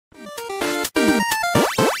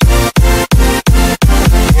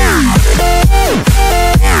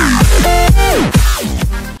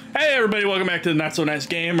back to the Not So Nice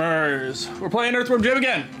Gamers. We're playing Earthworm Jim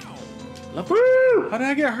again. Woo! How did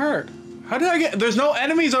I get hurt? How did I get... There's no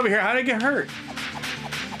enemies over here. How did I get hurt?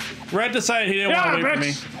 Rhett decided he didn't want to wait for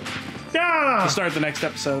me. Yeah! To start the next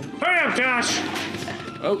episode. Hurry up, Josh!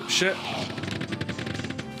 Oh, shit.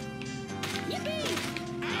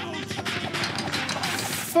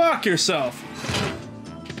 Fuck yourself.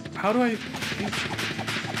 How do I...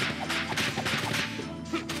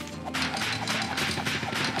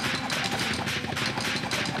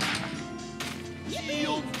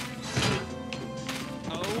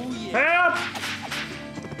 Help!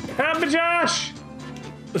 Help me, Josh!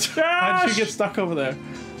 How did you get stuck over there?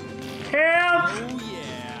 Help! Oh,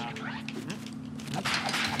 yeah.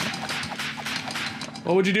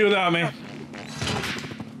 What would you do without me?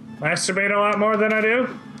 Masturbate a lot more than I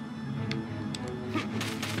do?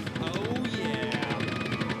 Oh, yeah.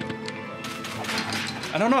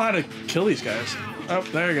 I don't know how to kill these guys. Oh,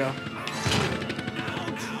 there you go.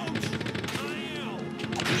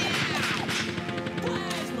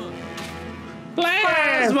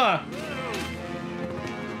 Plasma!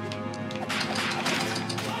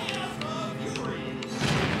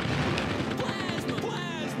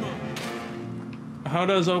 How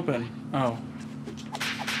does open? Oh.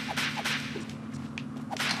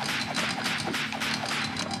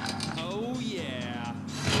 Oh, yeah.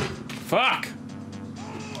 Fuck!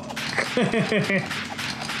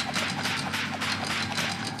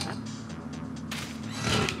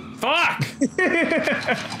 Fuck!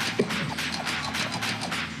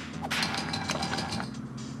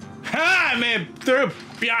 Ha! I may have threw a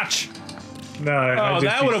biatch. No, Oh,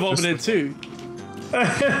 that would have opened it too.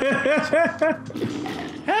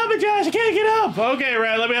 Help me, Josh! I can't get up! Okay,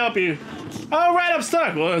 Rhett, let me help you. Oh, Rhett, I'm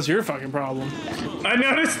stuck. Well, that's your fucking problem. I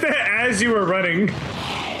noticed that as you were running.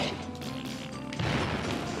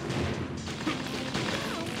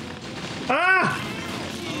 Ah!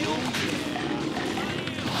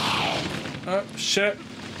 Oh, shit.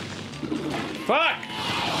 Fuck!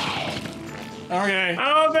 Okay.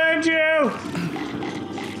 I'll avenge you!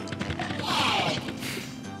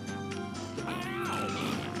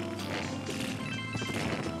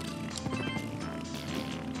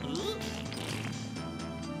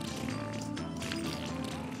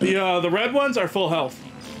 The red ones are full health.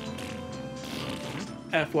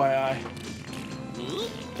 FYI.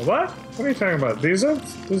 What? What are you talking about? These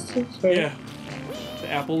ones? Yeah. The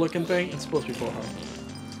apple-looking thing, it's supposed to be full health.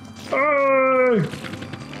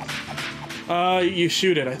 Oh! You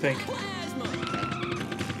shoot it, I think. No,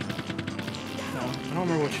 I don't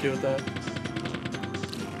remember what you do with that.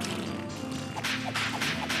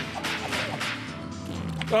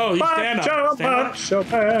 Oh, you stand on it.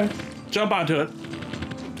 Stand on it. Jump onto it.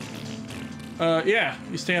 Yeah,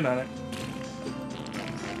 you stand on it.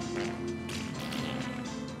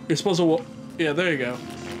 You're supposed to... Yeah, there you go.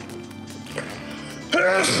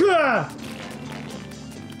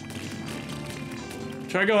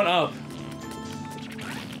 Try going up.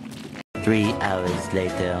 3 hours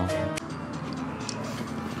later.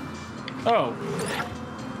 Oh.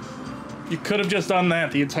 You could have just done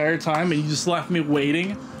that the entire time and you just left me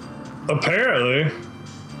waiting. Apparently.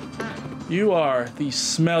 You are the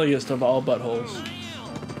smelliest of all buttholes.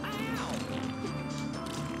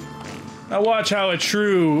 Now watch how a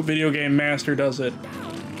true video game master does it.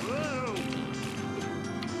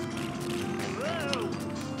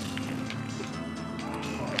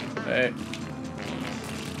 Hey.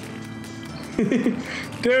 Dude,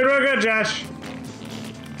 we're good, Josh.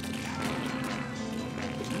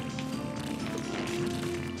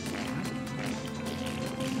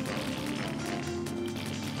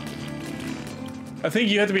 I think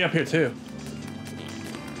you have to be up here too.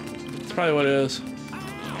 That's probably what it is.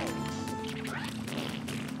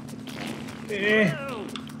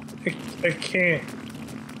 I can't.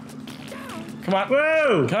 Come on.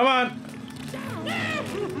 Whoa! Come on.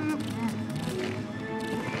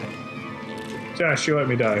 Josh, you let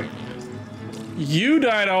me die. You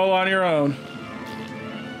died all on your own.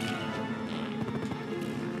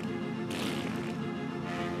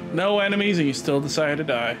 No enemies and you still decided to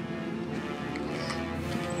die.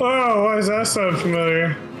 Oh, why does that sound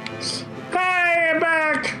familiar? Hey, I'm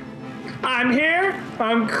back! I'm here.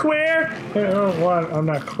 I'm queer. Oh, what? I'm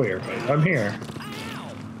not queer, but I'm here.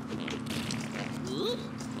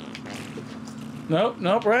 Nope,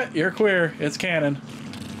 nope, Rhett, you're queer. It's canon.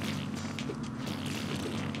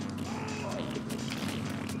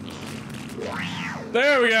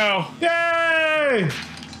 There we go. Yay!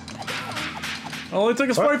 Only took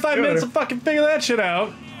us 45 minutes to fucking figure that shit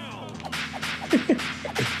out.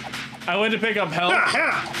 I went to pick up health.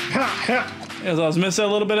 As I was missing a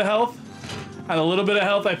little bit of health. And a little bit of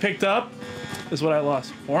health I picked up. is what I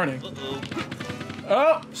lost. Warning.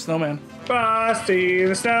 Oh, snowman. Frosty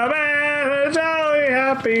the Snowman, a jolly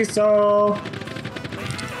happy soul.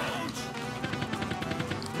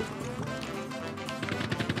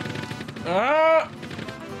 Ah!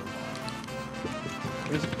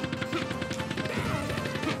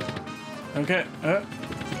 Okay.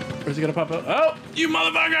 Where's he gonna pop up? Oh, you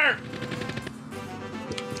motherfucker!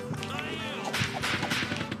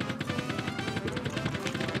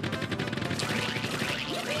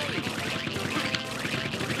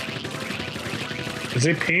 Is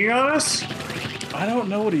he peeing on us? I don't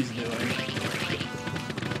know what he's doing.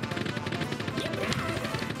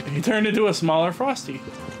 He turned into a smaller Frosty.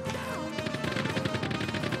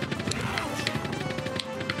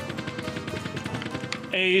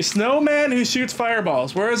 A snowman who shoots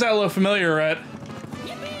fireballs. Where does that look familiar, Rhett?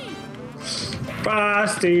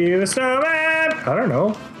 Frosty the Snowman. I don't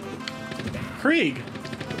know. Krieg.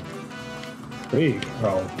 Krieg.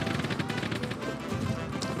 Oh.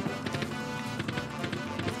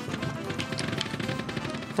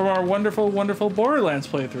 From our wonderful, wonderful Borderlands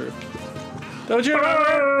playthrough. Don't you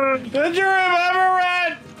remember? Don't you remember,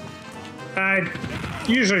 Rhett? I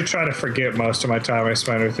usually try to forget most of my time I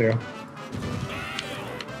spend with you.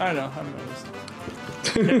 I know, I've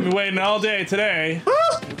noticed. Been waiting all day today.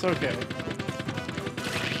 It's okay.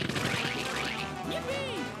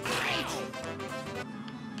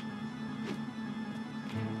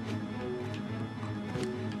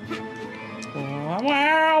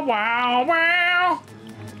 Wow, wow, wow.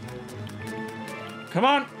 Come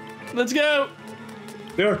on, let's go.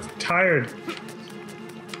 You look tired.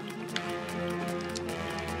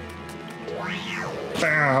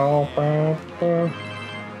 Bow, bow, bow.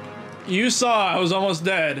 You saw I was almost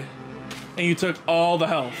dead, and you took all the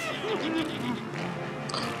health.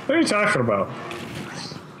 What are you talking about?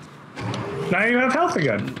 Now you have health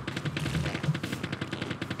again.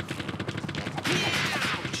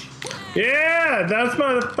 Yeah, that's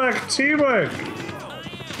motherfucking teamwork.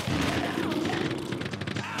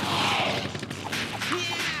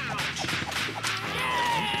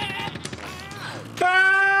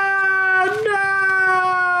 Ah,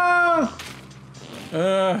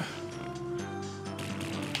 no!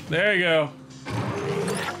 There you go.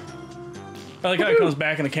 I like how it comes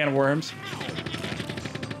back in a can of worms.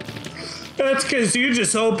 That's because you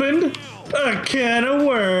just opened a can of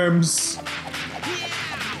worms.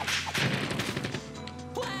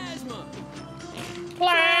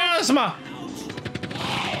 Plasma!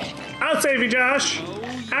 I'll save you, Josh.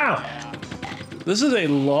 Ow. This is a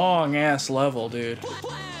long ass level, dude.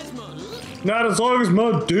 Not as long as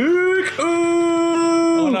my dick.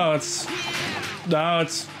 Oh Ooh. no, it's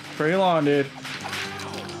pretty long, dude.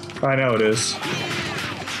 I know it is.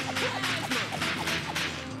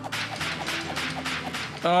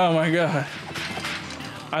 Oh my god.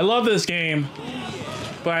 I love this game,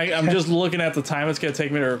 but I'm just looking at the time it's gonna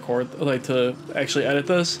take me to record, like to actually edit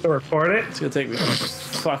this. To record it? It's gonna take me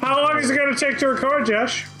fucking. How long is it gonna take to record,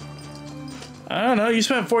 Josh? I don't know. You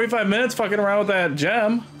spent 45 minutes fucking around with that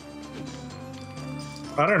gem.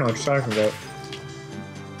 I don't know what you're talking about.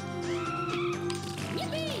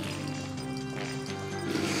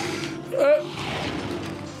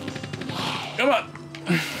 Come on.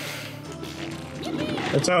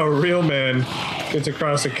 That's how a real man gets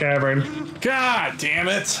across a cavern. God damn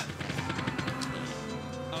it.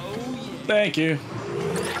 Thank you.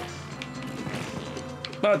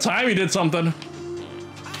 About time you did something.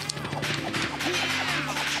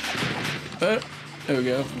 There we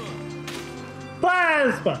go.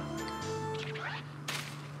 Plasma!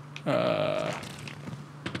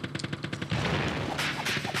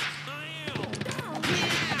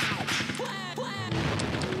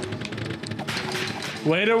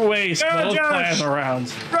 Way to waste Go, those Josh! plasma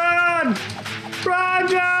rounds. Run! Run,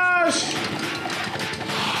 Josh!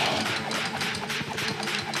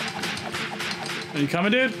 Are you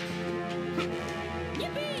coming, dude?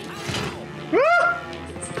 Woo!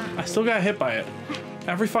 I still got hit by it.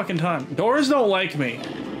 Every fucking time. Doors don't like me.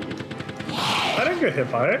 I didn't get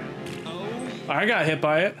hit by it. I got hit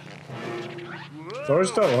by it.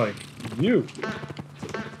 Doors don't like you.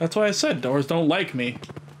 That's why I said doors don't like me.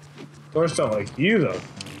 Doors don't like you, though.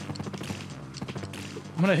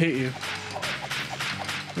 I'm gonna hit you.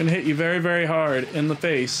 I'm gonna hit you very, very hard in the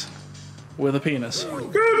face with a penis.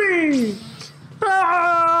 Groovy!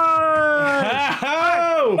 Ah!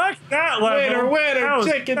 Oh! Fuck that level. Winner, That was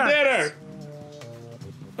chicken nuts. dinner!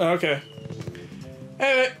 Okay.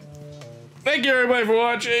 Anyway, thank you everybody for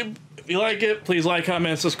watching. If you like it, please like, comment,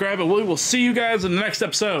 and subscribe, and we will see you guys in the next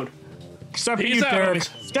episode. Except for Peace you, out, Derek. homies.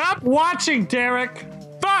 Stop watching, Derek.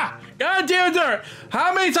 Fuck! God damn it, Derek!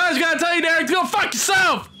 How many times gotta tell you, Derek, to go fuck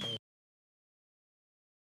yourself?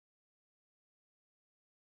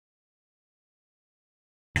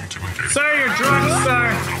 Sir, you're drunk, sir.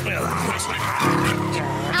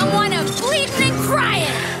 I want to bleed